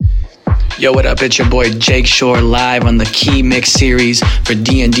Yo, what up? It's your boy Jake Shore live on the Key Mix series for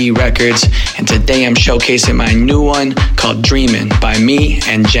D&D Records, and today I'm showcasing my new one called Dreamin' by me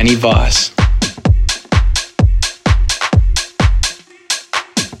and Jenny Voss.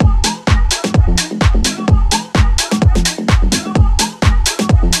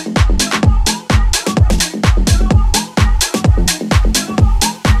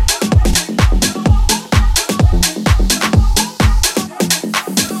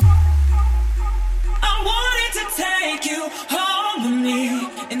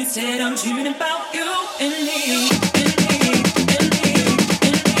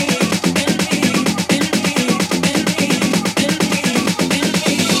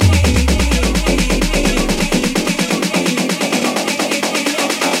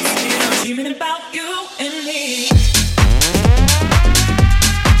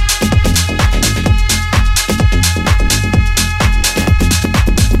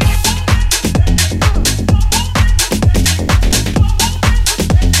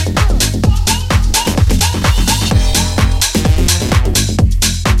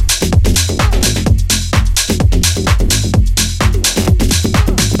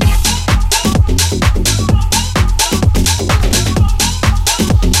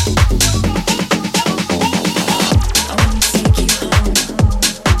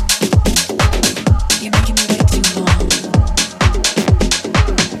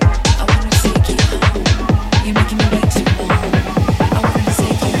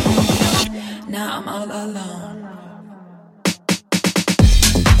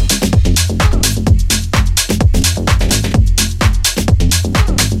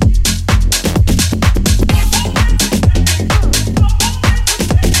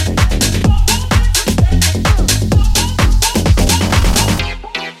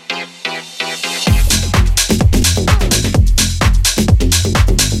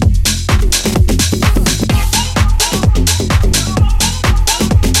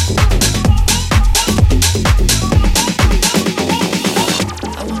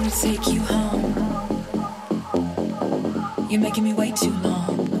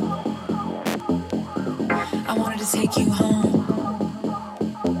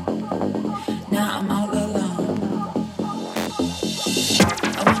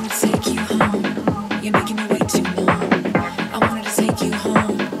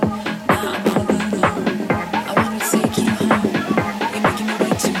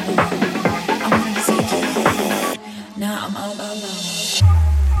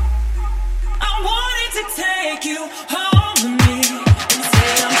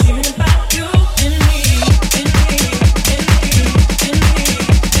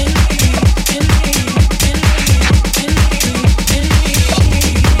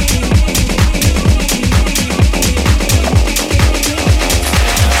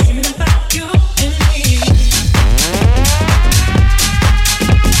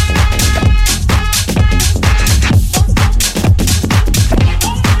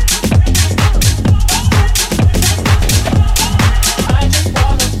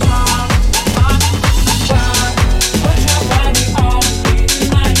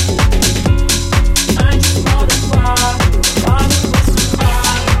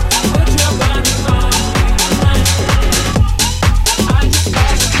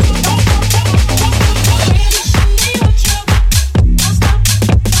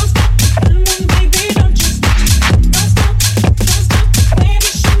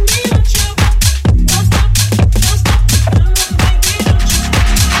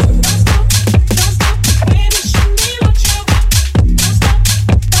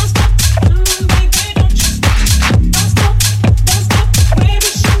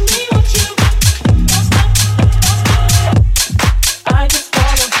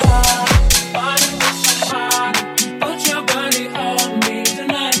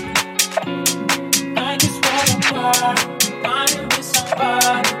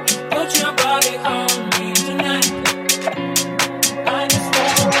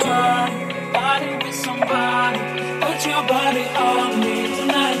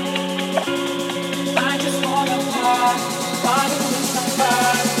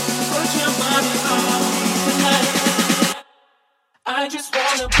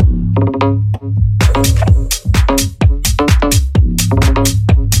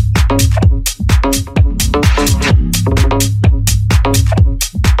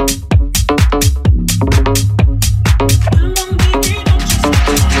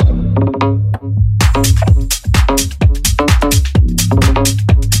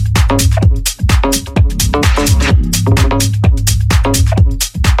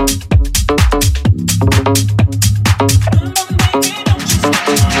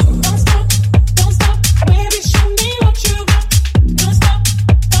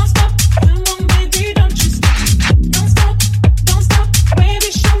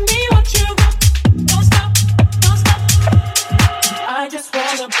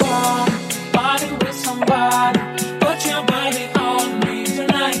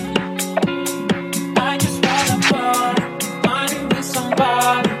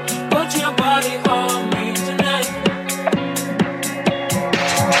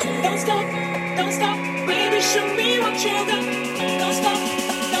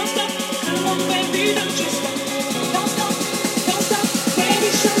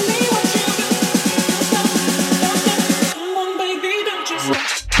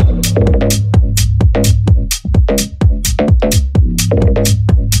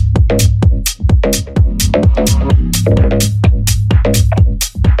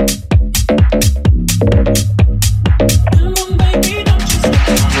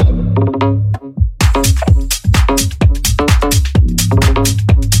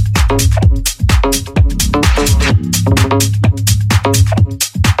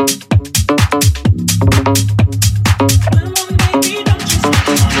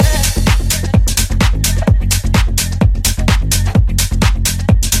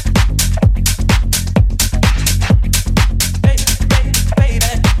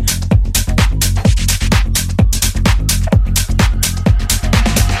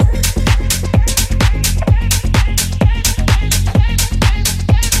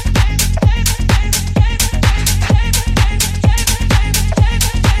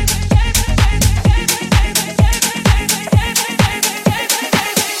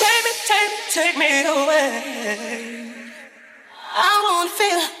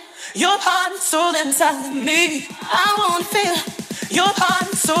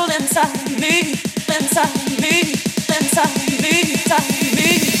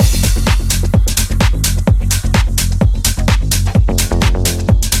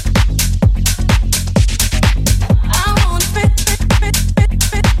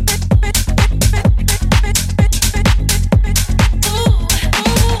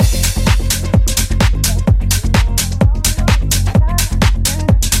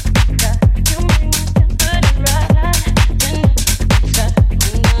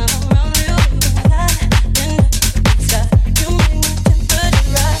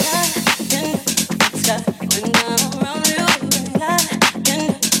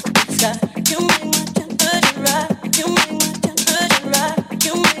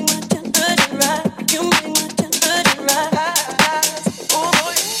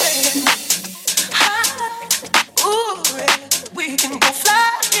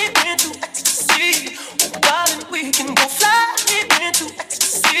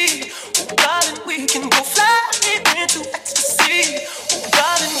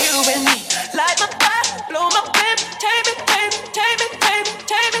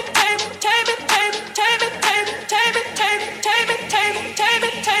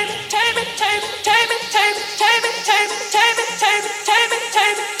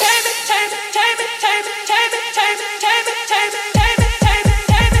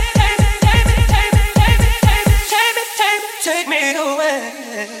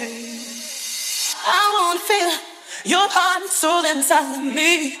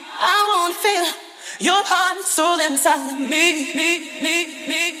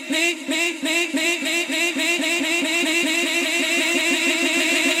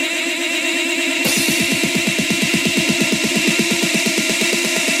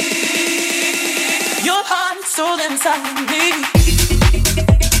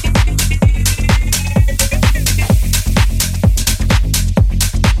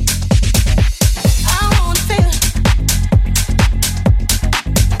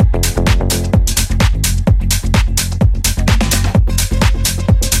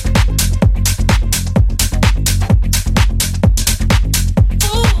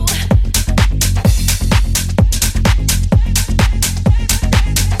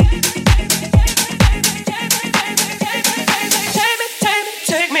 Take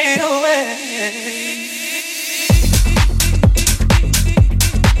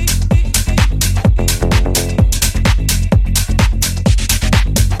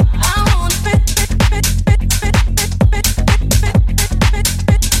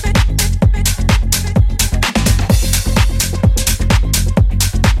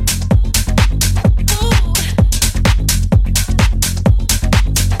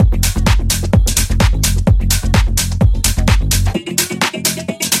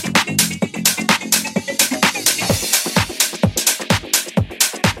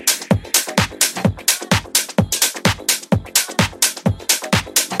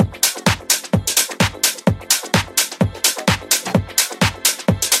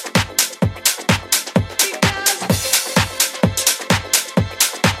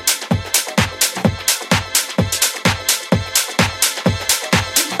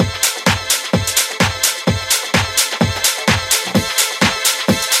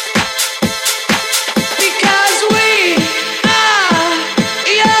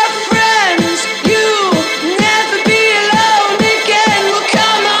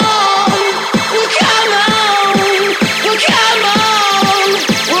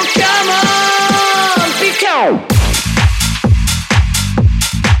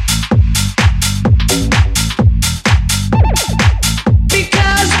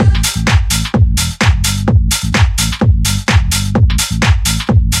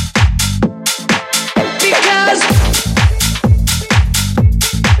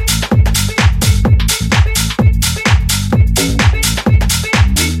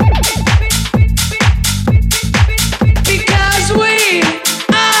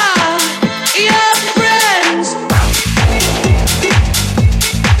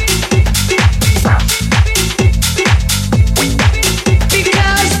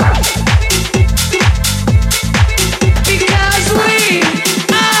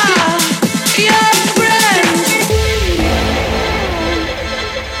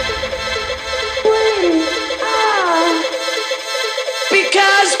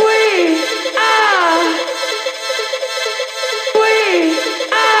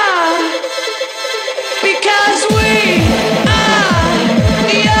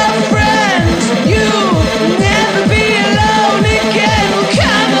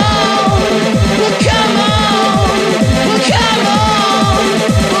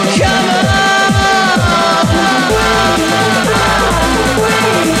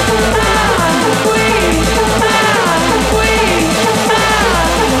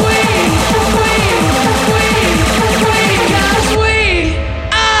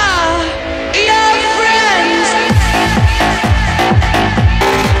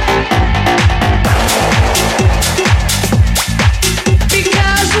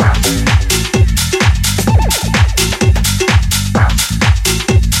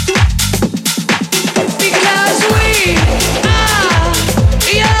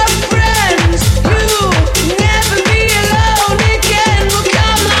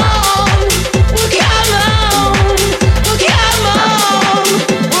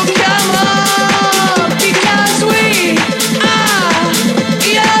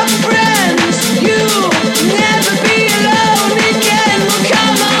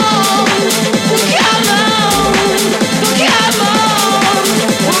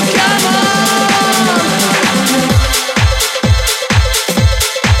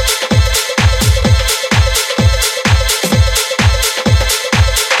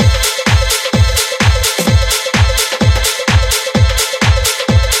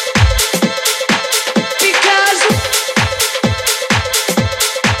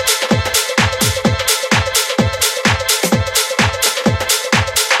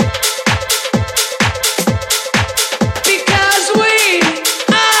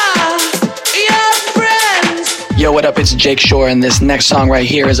Yo, what up? It's Jake Shore, and this next song right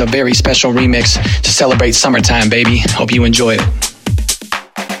here is a very special remix to celebrate summertime, baby. Hope you enjoy it.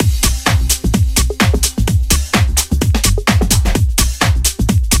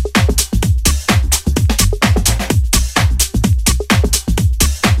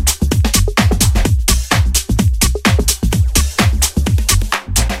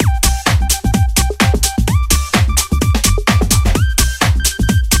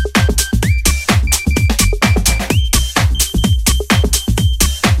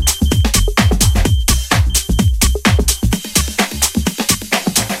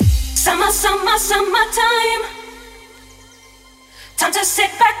 Summertime, time to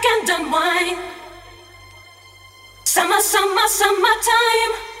sit back and unwind. Summertime,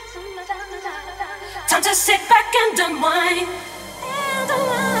 time to sit back and unwind.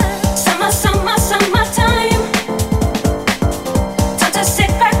 Summertime, time to sit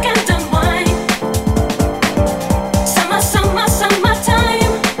back and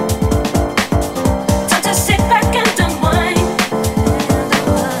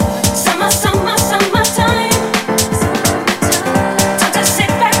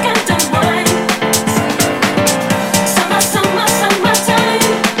unwind. Summertime, time to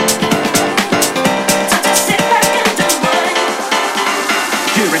sit back and unwind.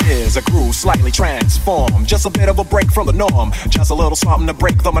 A groove slightly transformed, just a bit of a break from the norm, just a little something to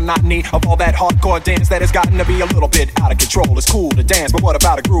break the monotony of all that hardcore dance that has gotten to be a little bit out of control. It's cool to dance, but what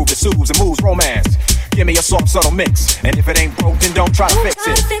about a groove that soothes and moves romance? Give me a soft, subtle mix, and if it ain't broke, then don't try to fix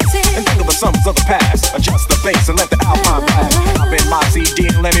it. And think of the summers of the past, adjust the bass and let the alpine blast. Hop in my CD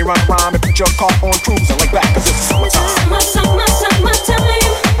and let me run a rhyme and put your car on cruise and lay back, cause it's summertime. Summertime.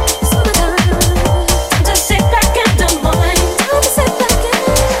 Time to sit back and unwind.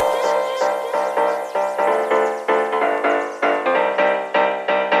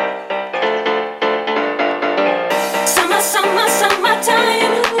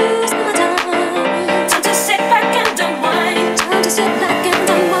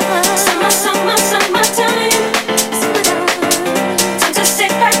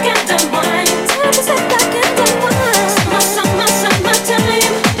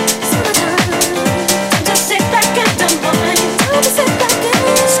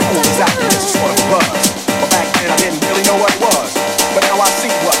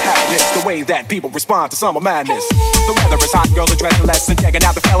 That people respond to summer madness. The weather is hot, girls are dressing less and checking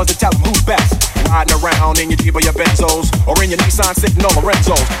out the fellas to tell them who's best. Riding around in your Jeep or your Benzos, or in your Nissan sitting on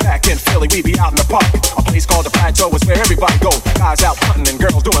Lorenzo's. Back in Philly, we be out in the park. A place called the Plateau is where everybody goes. Guys out hunting and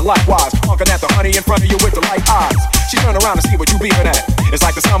girls doing likewise. Honking at the honey in front of you with the light eyes. She turn around to see what you beeping at. It's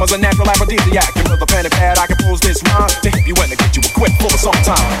like the summer's a natural aphrodisiac. And with a pen and pad, I compose this rhyme to hit you and to get you equipped for the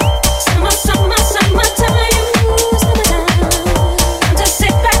summertime. Summertime.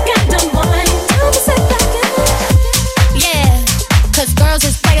 Girls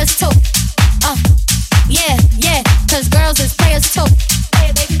is players too. Yeah, cause girls is players too.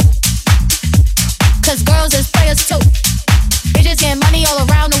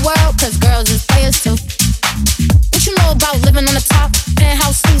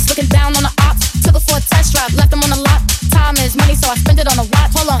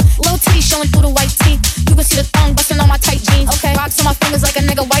 Little titty showing through the white tee. You can see the thong busting on my tight jeans. Okay, rocks on my fingers like a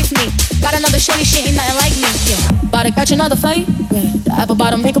nigga wife me. Got another shorty, she ain't nothing like me. Yeah, about to catch another fight. Yeah, the apple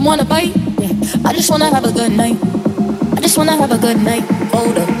bottom make him wanna bite. Yeah, I just wanna have a good night. I just wanna have a good night.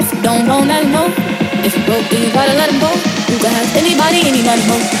 Hold up, if you don't know, now you know. If you broke, then you gotta let him go. You can have anybody, any money,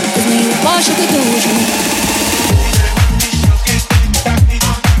 ho. Cause when you boss, you can do what you want.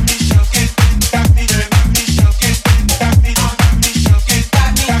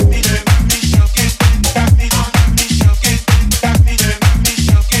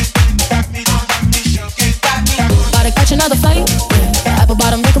 Another fight, yeah. Apple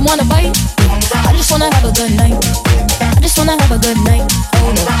bottom make him wanna bite. Yeah. I just wanna have a good night. I just wanna have a good night.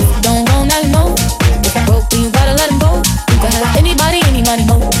 Hold up, if you don't know, now you know. If you broke, then you gotta let him go. You can have anybody, any money,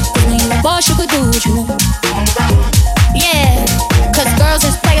 ho. Cause when you a boss, you could do what you want. Yeah, cause girls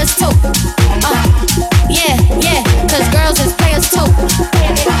is players too. Yeah, yeah, cause girls is players too.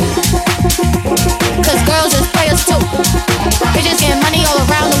 Cause girls is players too. Bitches getting money all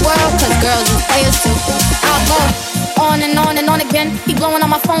around the world. Cause girls is players too. I'll go on and on again. He blowing on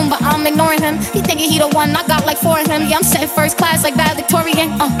my phone, but I'm ignoring him. He thinking he the one, I got like 4 of him. Yeah, I'm sitting first class like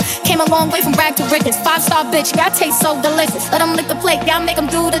valedictorian. Came a long way from brag to riches. 5-star bitch, yeah, I taste so delicious. Let him lick the plate, yeah, I make him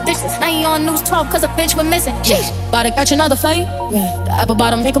do the dishes. Now he on news 12 cause a bitch went missing. Sheesh, about to catch another fight. Yeah, the apple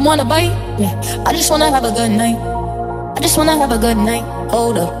bottom make him wanna bite. Yeah, I just wanna have a good night. I just wanna have a good night.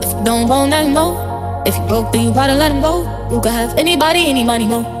 Hold up, if you don't know, now you know. If you broke, then you gotta let him go. You can have anybody, any money,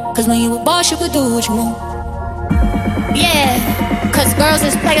 mo. Cause when you a boss, you could do what you want. Yeah, cause girls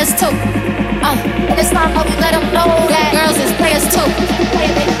is players too. And it's time that we let them know that girls is players too.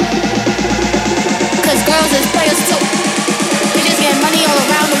 Cause girls is players too. We just get money all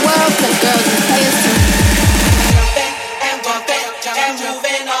around the world. Cause girls is players too. And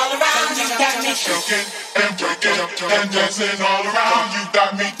moving all around, you got me shaking and working and dancing all around. You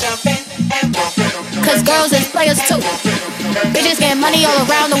got me jumping and bumping. Cause girls is players too. Bitches get money all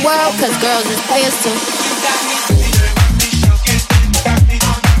around the world. Cause girls is players too. You got me.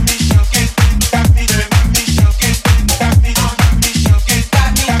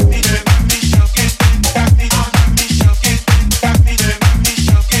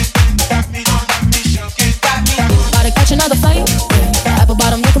 Another fight, yeah. Apple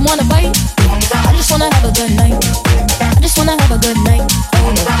bottom make him wanna bite. Yeah. I just wanna have a good night. I just wanna have a good night.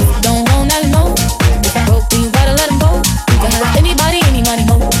 Hold up, if you don't know, now you know. If you broke, then you gotta let him go. You can have anybody, any money,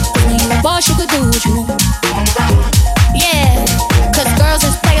 ho. Cause when you a boss, you could do what you want. Yeah, cause girls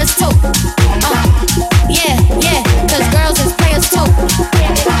is players too. Yeah, yeah, cause girls is players too.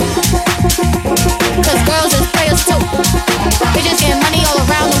 Cause girls is players too. We just get money all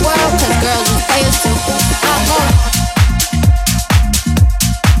around the world. Cause girls is players too. I'll go.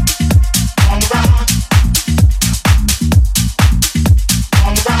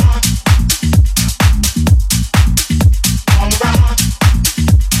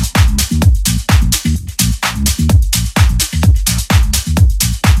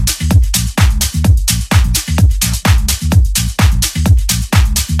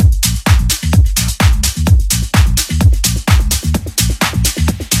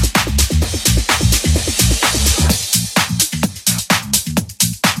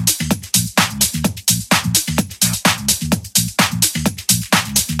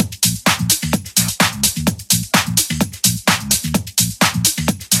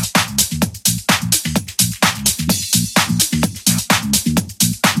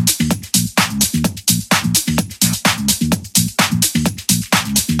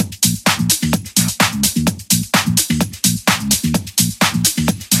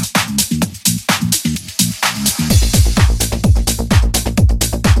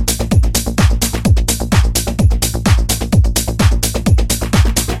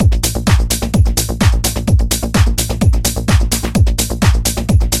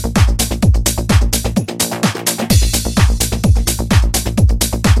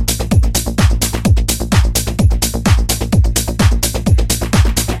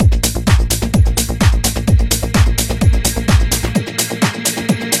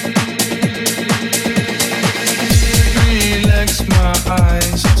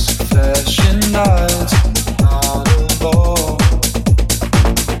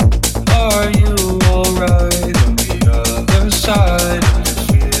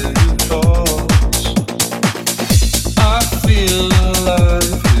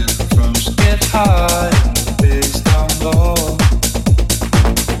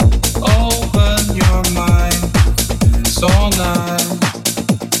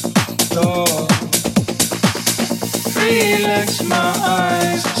 Relax my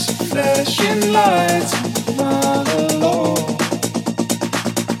eyes, flashing lights, not alone.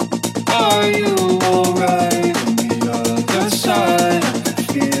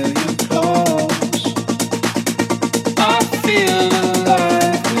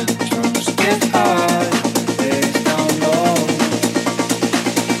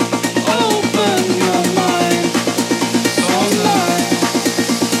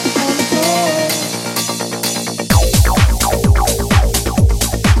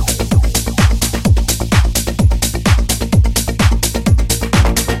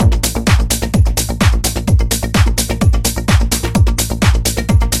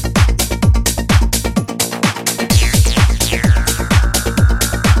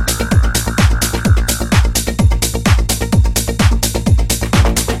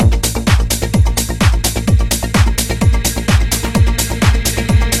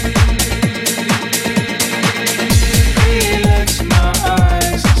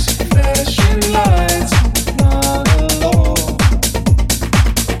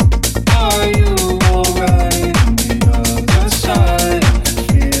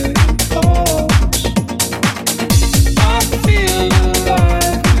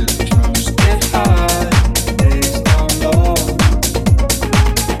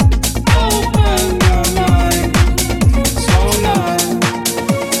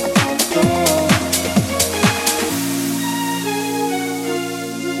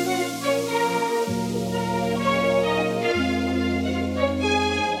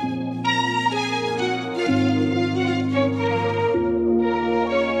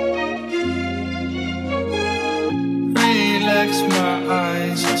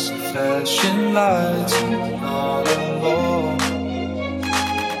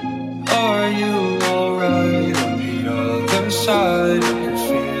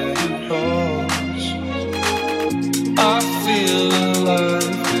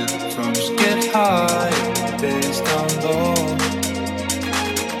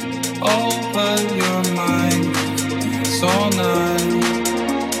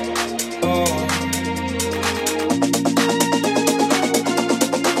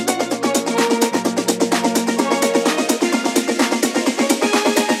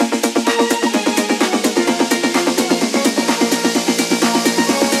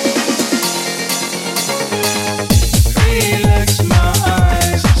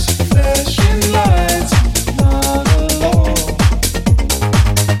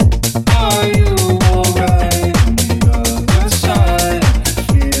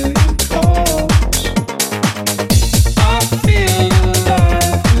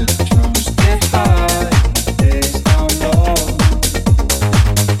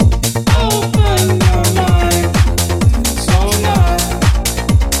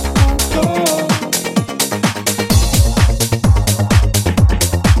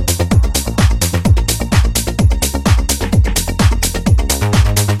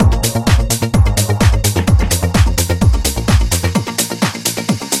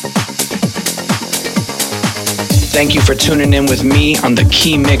 Thank you for tuning in with me on the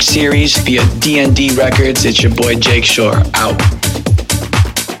Key Mix series via D&D Records. It's your boy Jake Shore, out.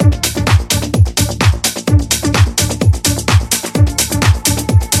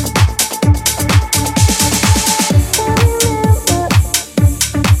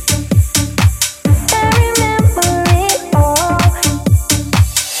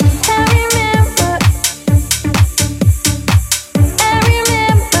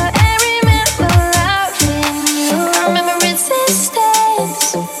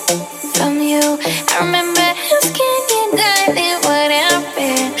 I remember asking you, darling, what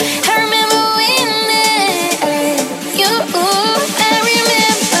happened. I remember when you. I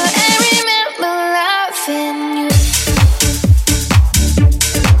remember loving you.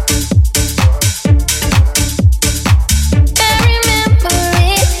 I remember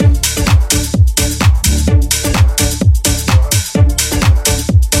it.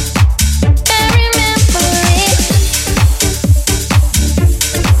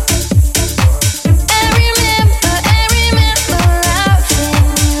 I remember it.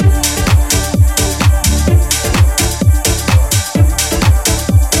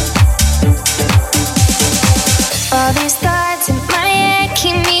 All these thoughts in my head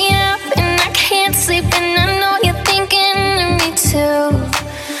keep me up, and I can't sleep, and I know you're thinking of me too.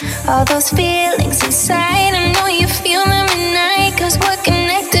 All those feelings inside, I know you feel them at night, 'cause we're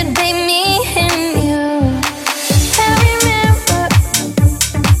connected, babe, me and you. I remember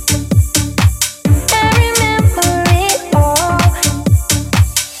it all.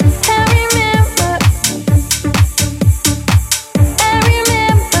 I remember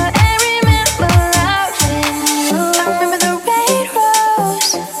loving you. I remember the red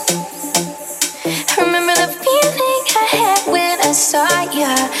rose. I remember the feeling I had when I saw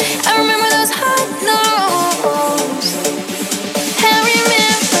you. I remember those high notes.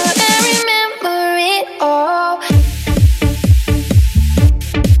 I remember it all.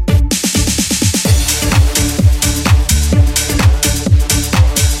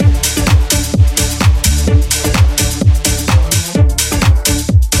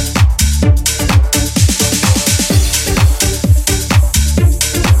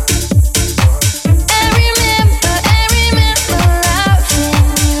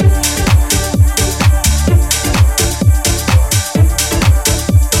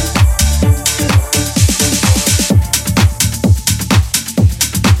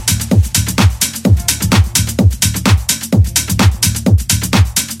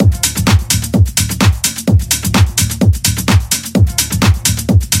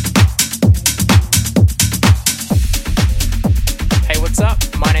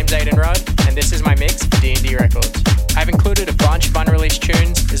 Aidan, and this is my mix for D&D Records. I've included a bunch of unreleased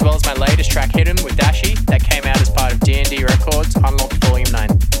tunes, as well as my latest track Hidden with Dashi that came out as part of D&D Records Unlocked Volume 9.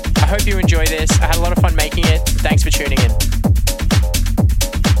 I hope you enjoy this. I had a lot of fun making it. Thanks for tuning in.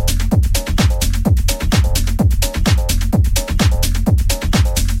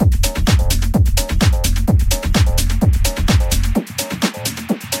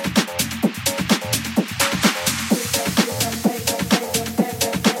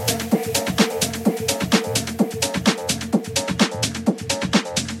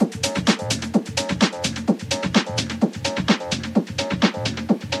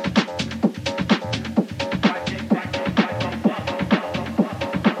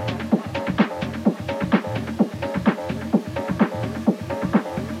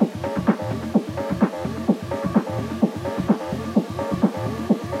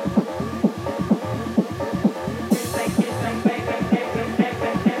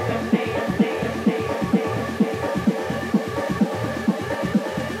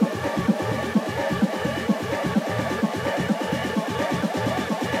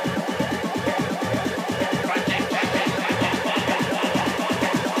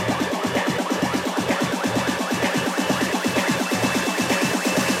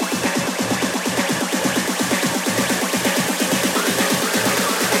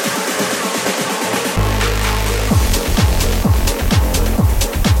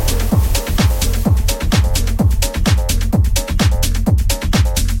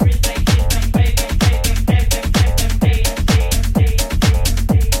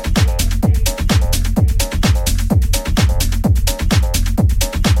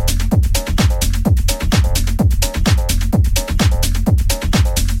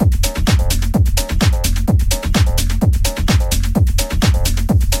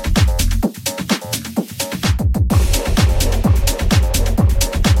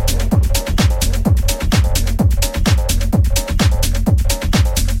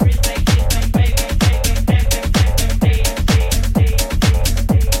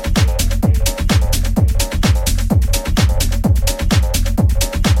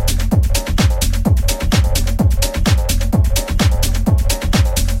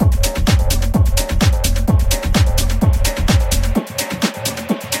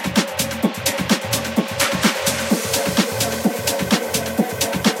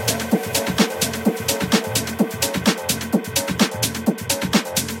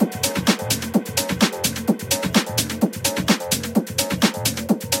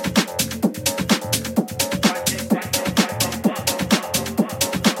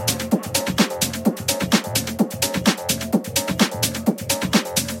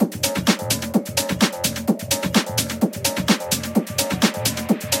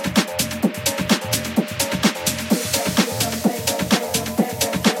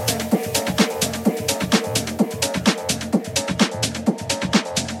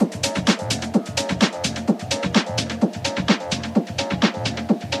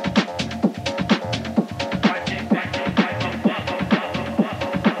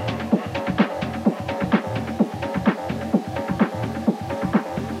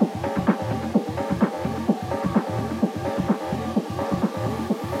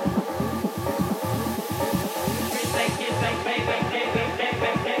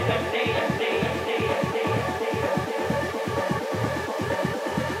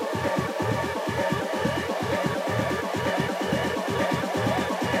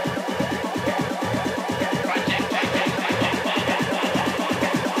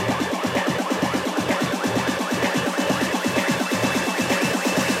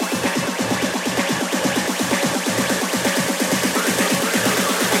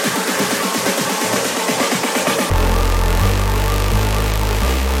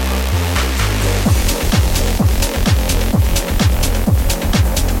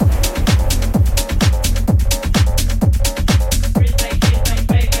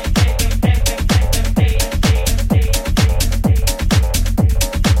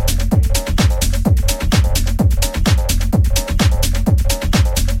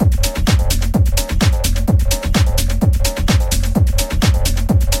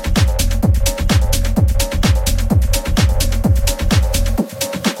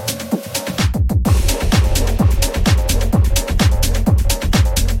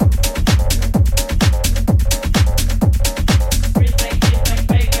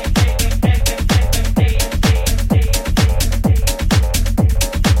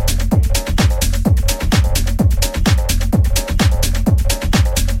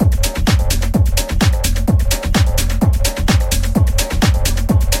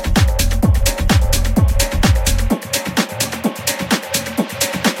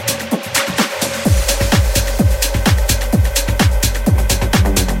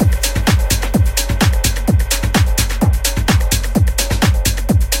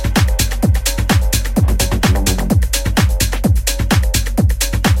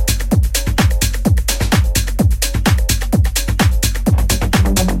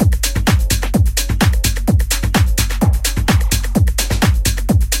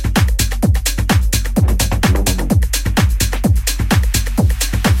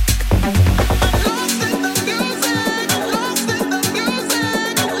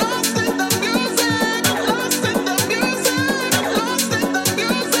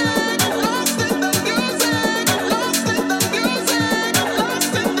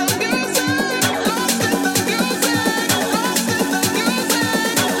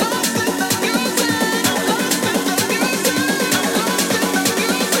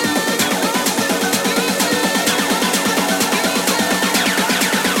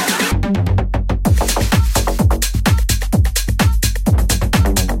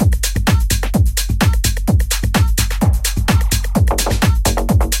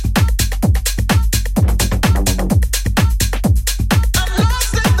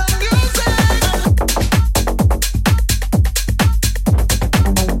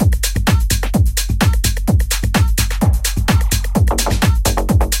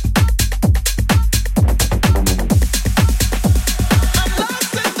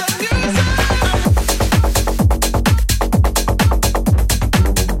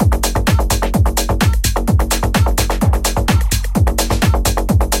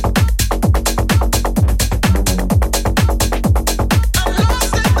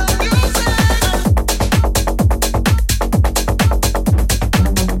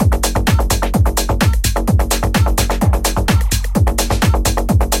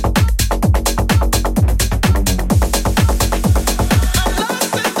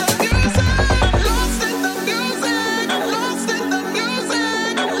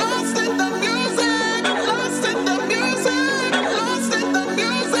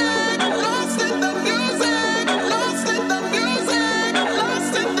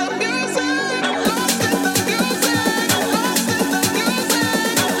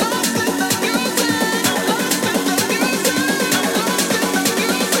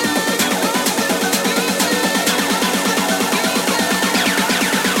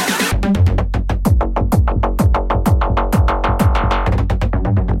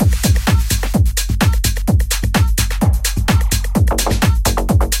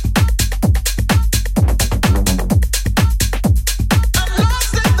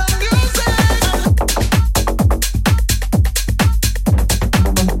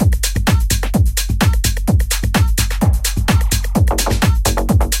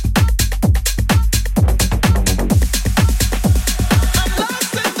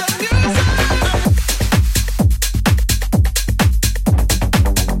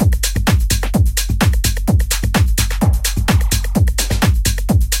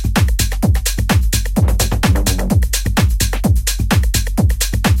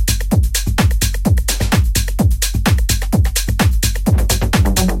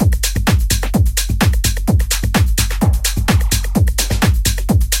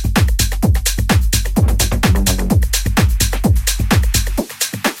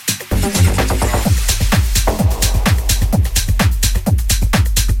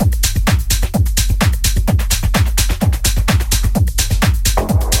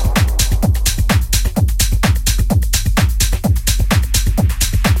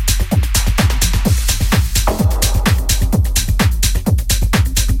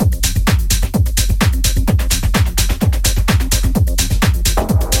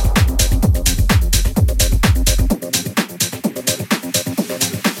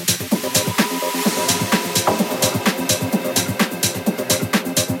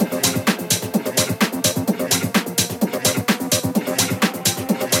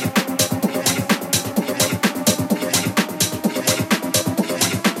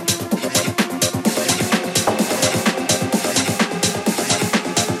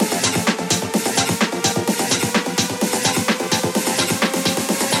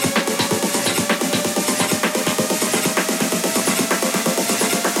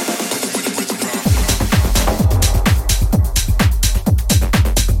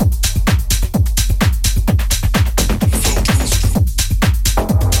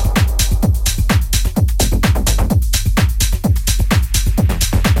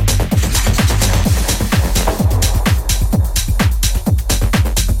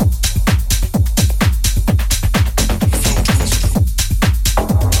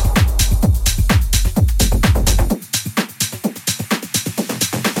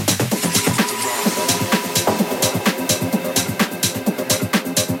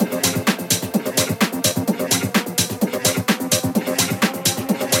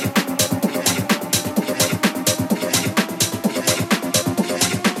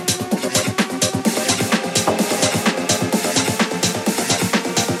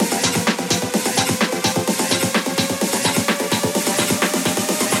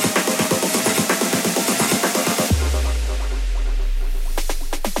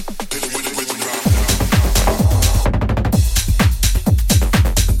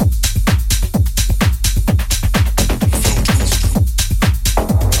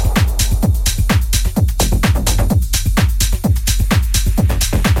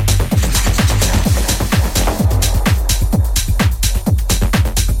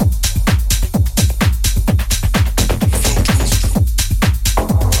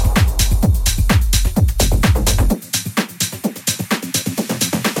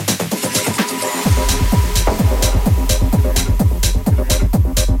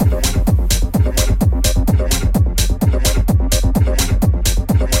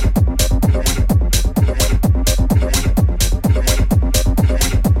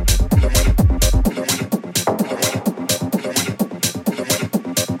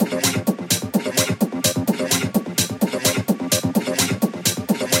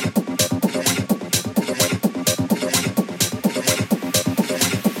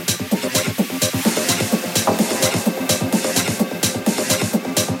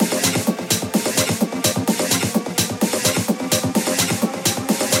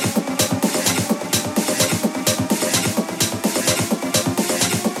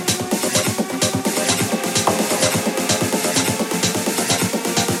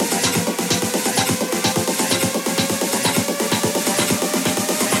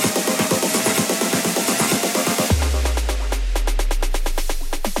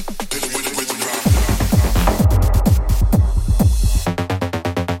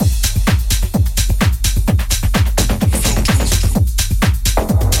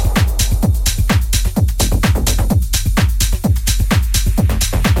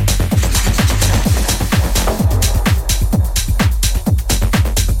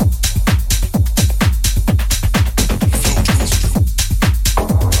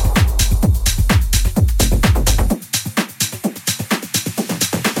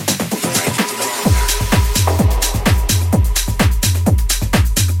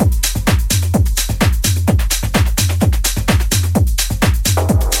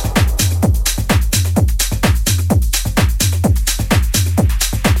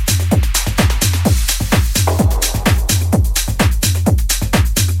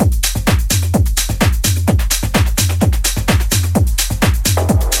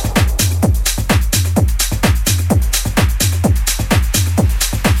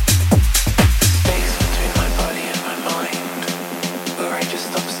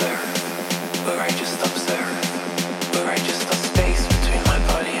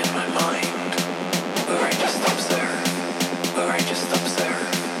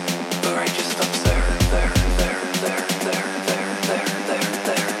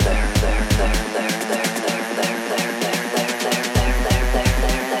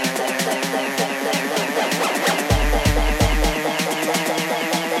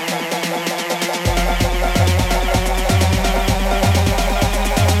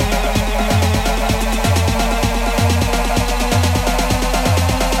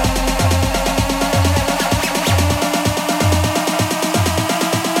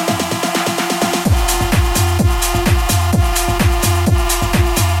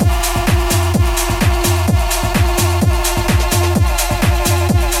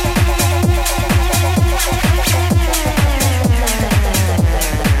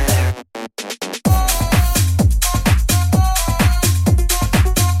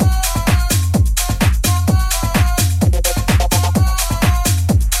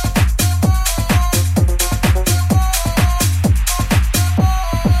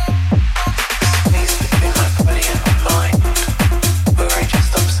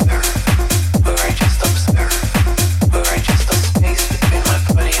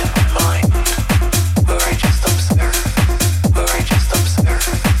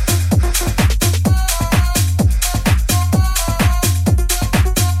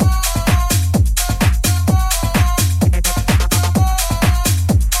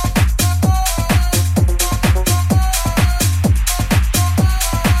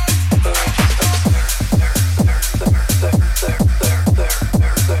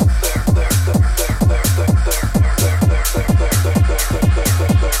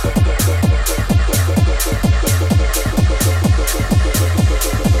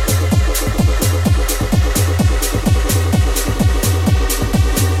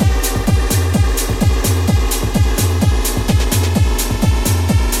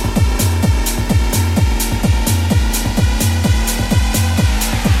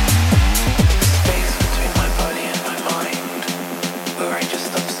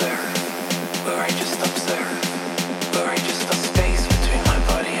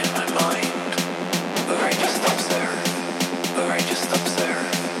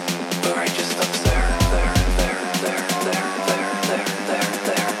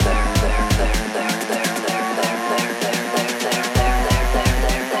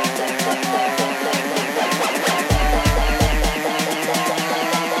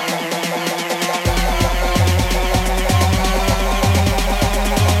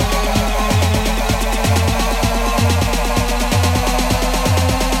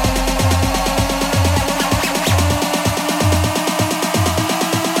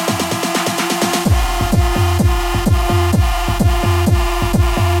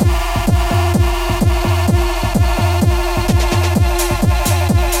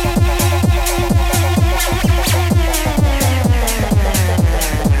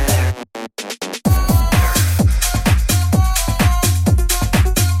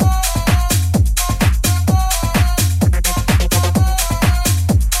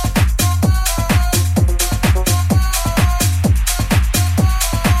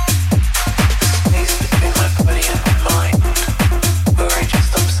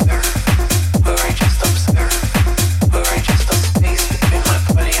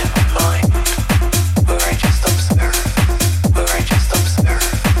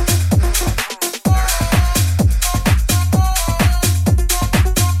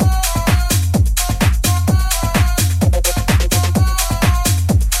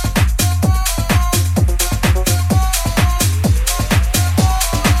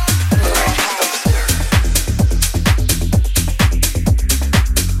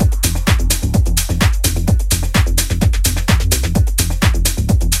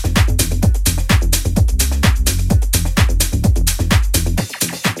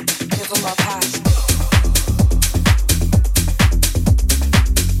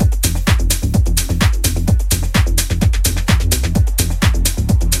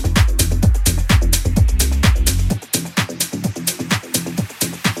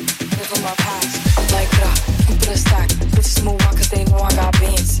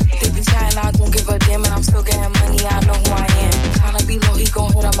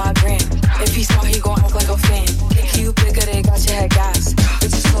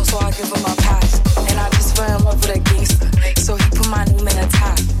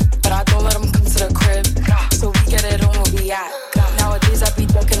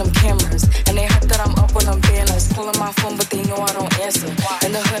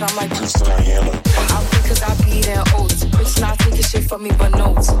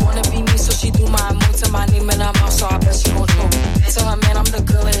 dance. Wanna be me, so she do my emotes and my name in her mouth, so I bet she gon' choke. Tell her man I'm the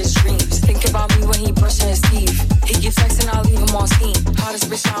girl in his dreams. Think about me when he brushing his teeth. He keep texting, I leave him on scene. Hottest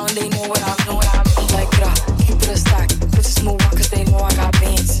bitch out and they know what I'm doing. I'm like, keep it a stack. Bitches move on cause they know I got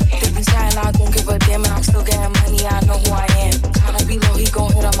bands. They be chatting, I don't give a damn, and I'm still getting money, I know who I am. Tryna be low, he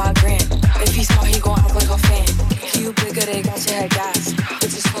gon' hit on my gram. If he smart, he gon' act like a fan. If you bigger, they got your head gas.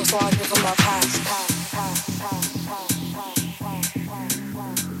 Bitches slow, so I give him a pass.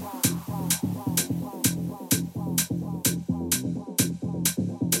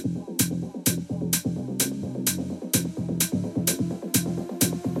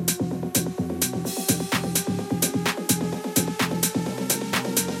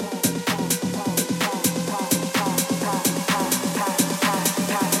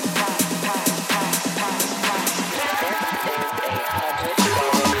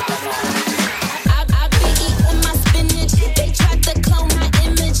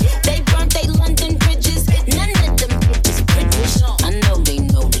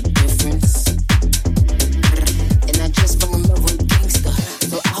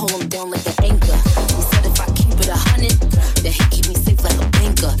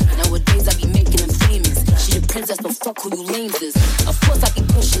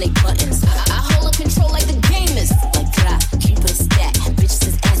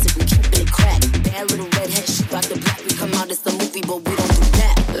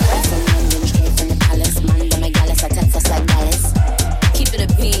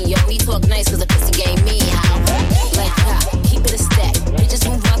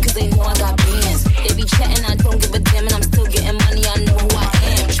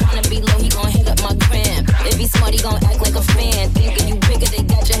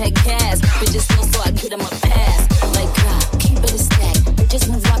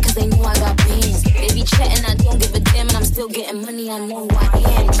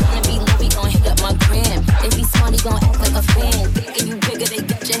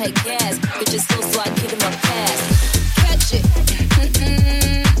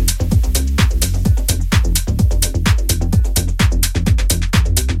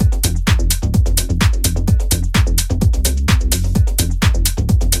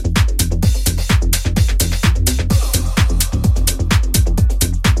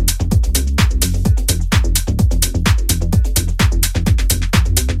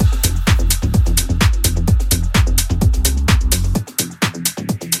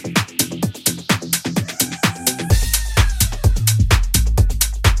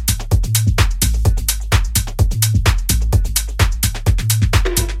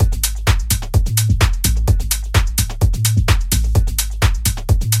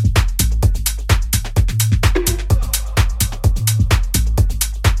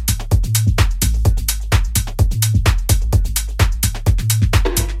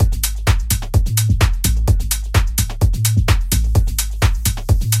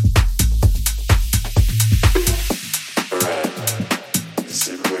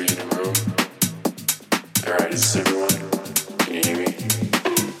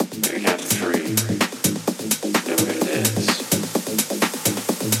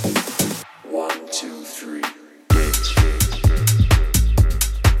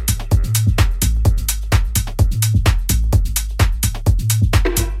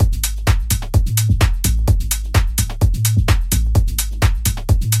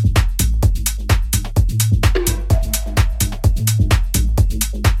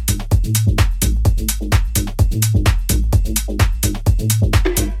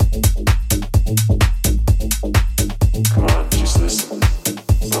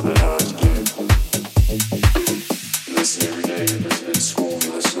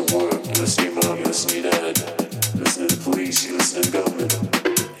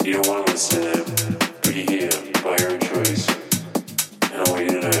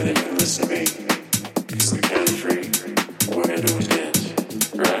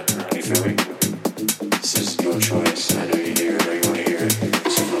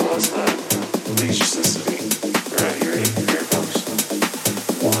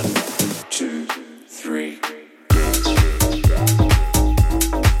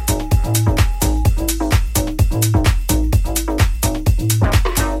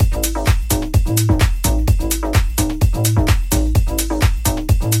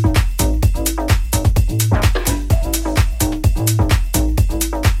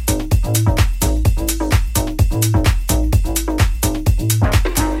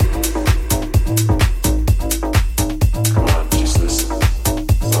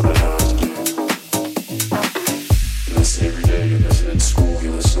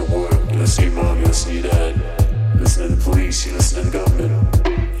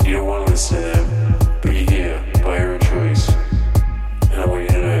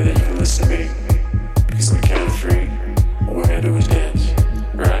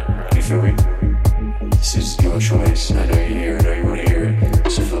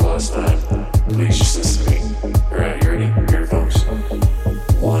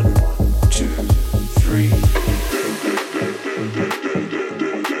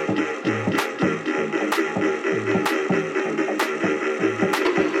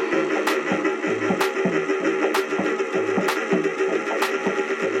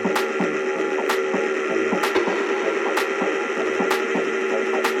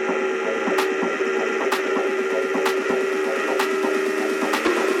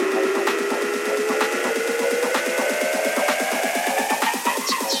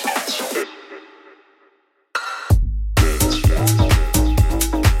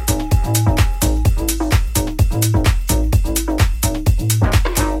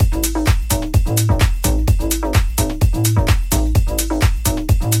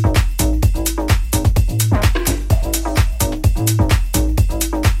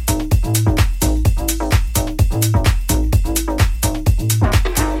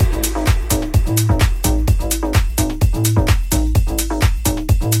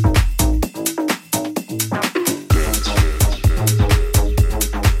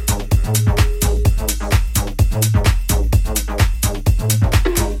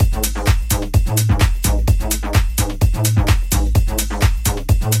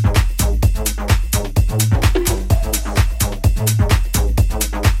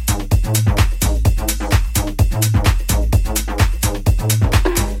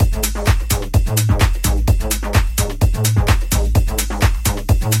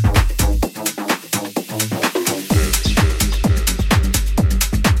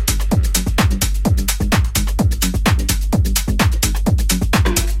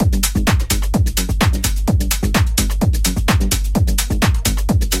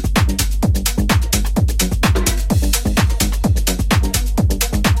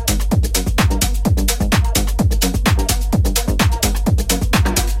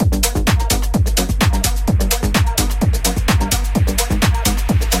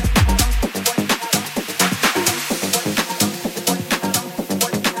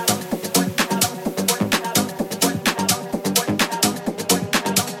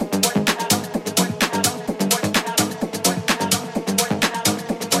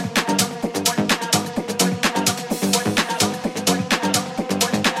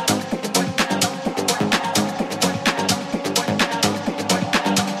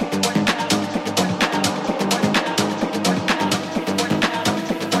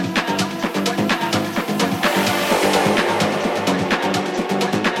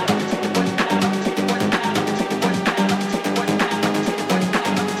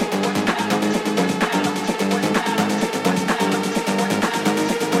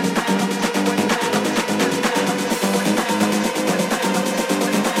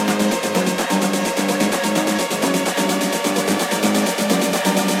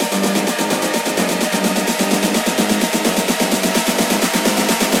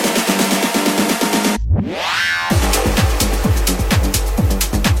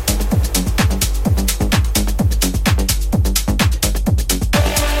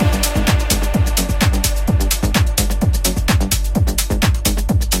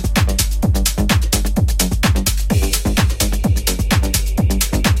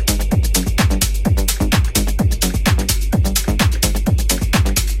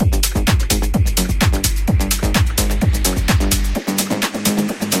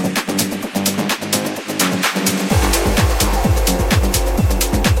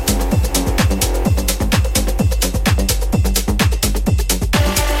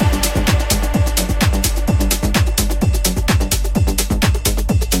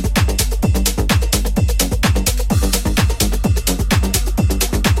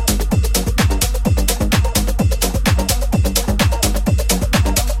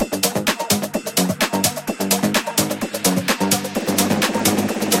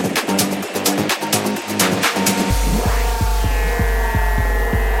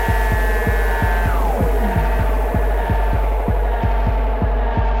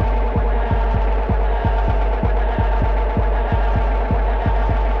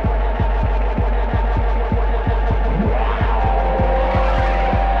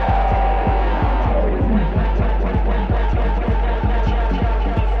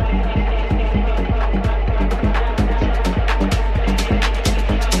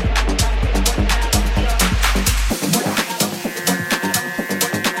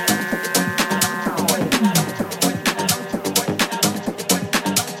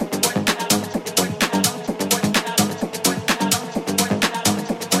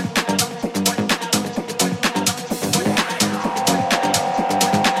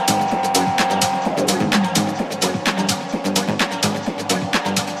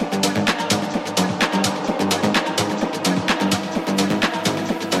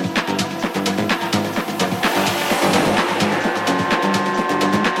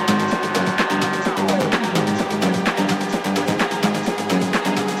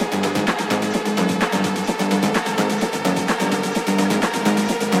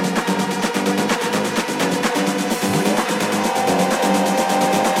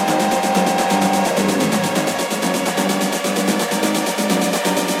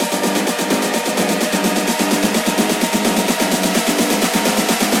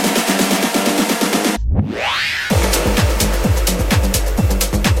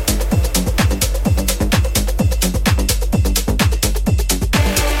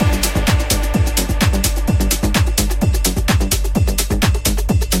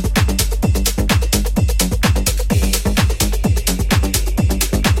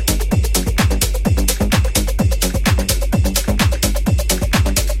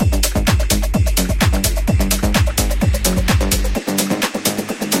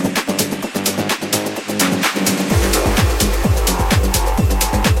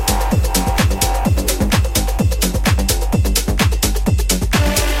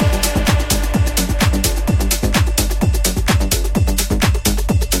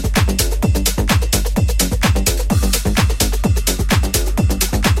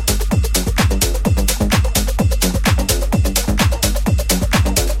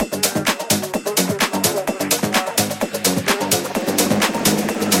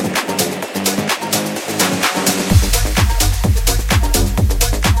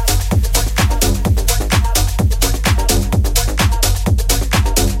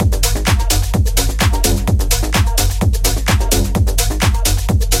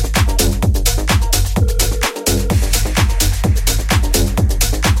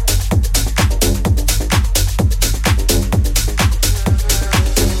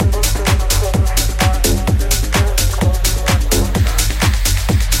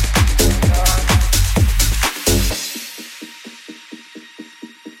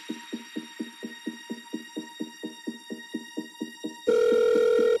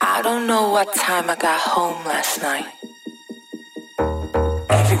 I don't know what time I got home last night.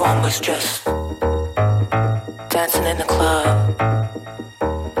 Everyone was just dancing in the club.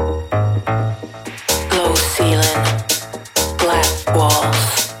 Low ceiling, black walls,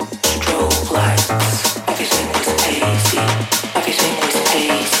 strobe lights. Everything was hazy. Everything was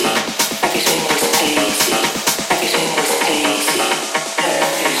hazy. Everything was hazy. Everything was hazy.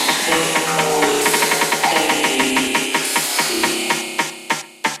 Everything was hazy.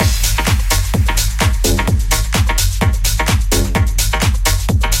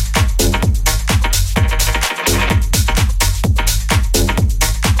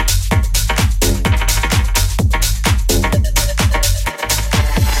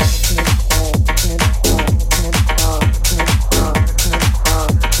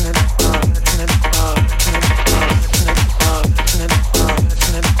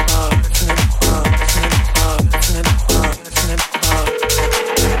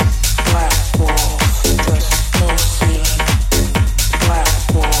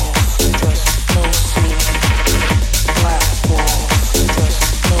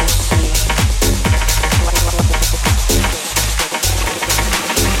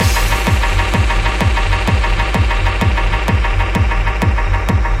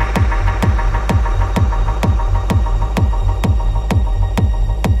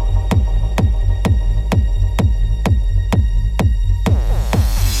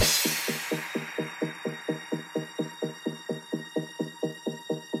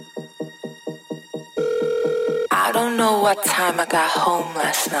 I don't know what time I got home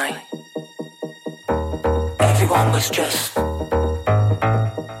last night. Everyone was just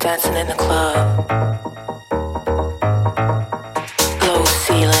dancing in the club. Low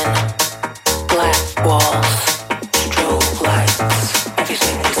ceiling, black walls, strobe lights.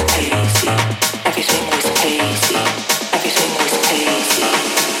 Everything was hazy. Everything was hazy. Everything was hazy.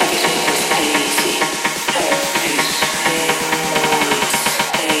 Everything was hazy. Everything was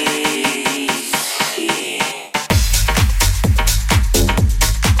hazy.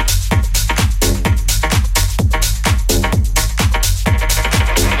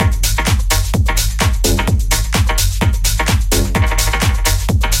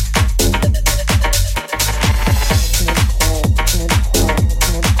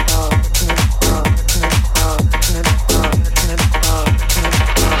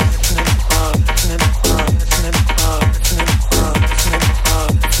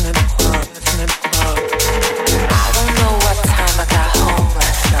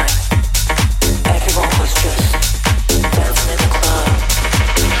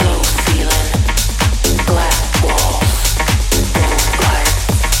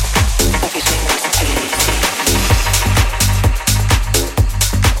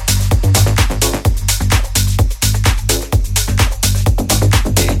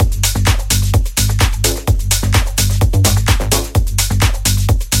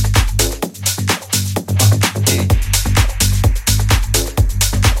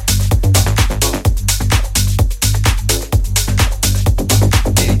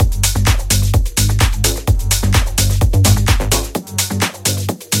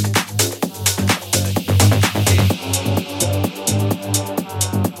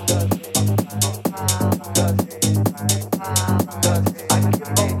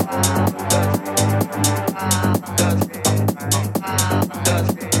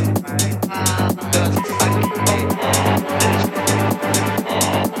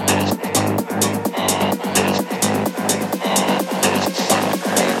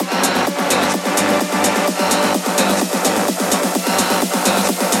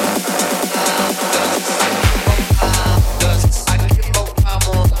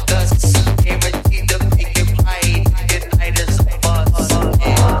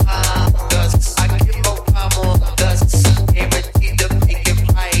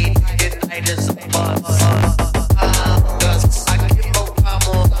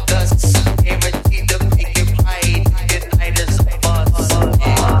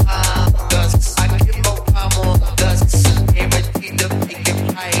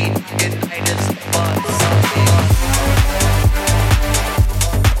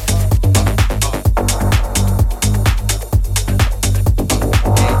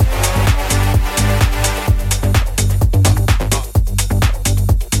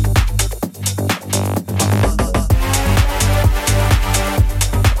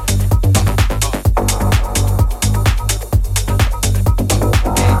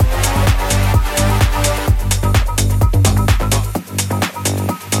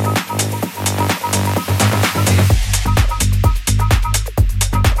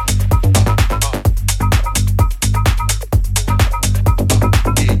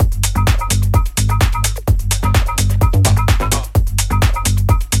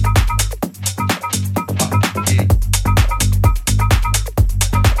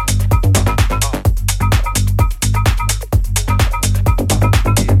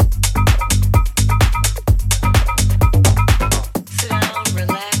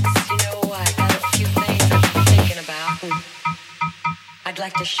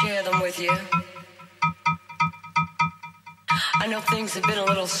 to share them with you. I know things have been a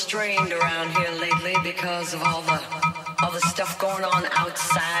little strained around here lately because of all the stuff going on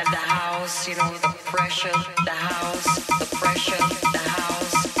outside the house, you know, the pressure, the house, the pressure, the house.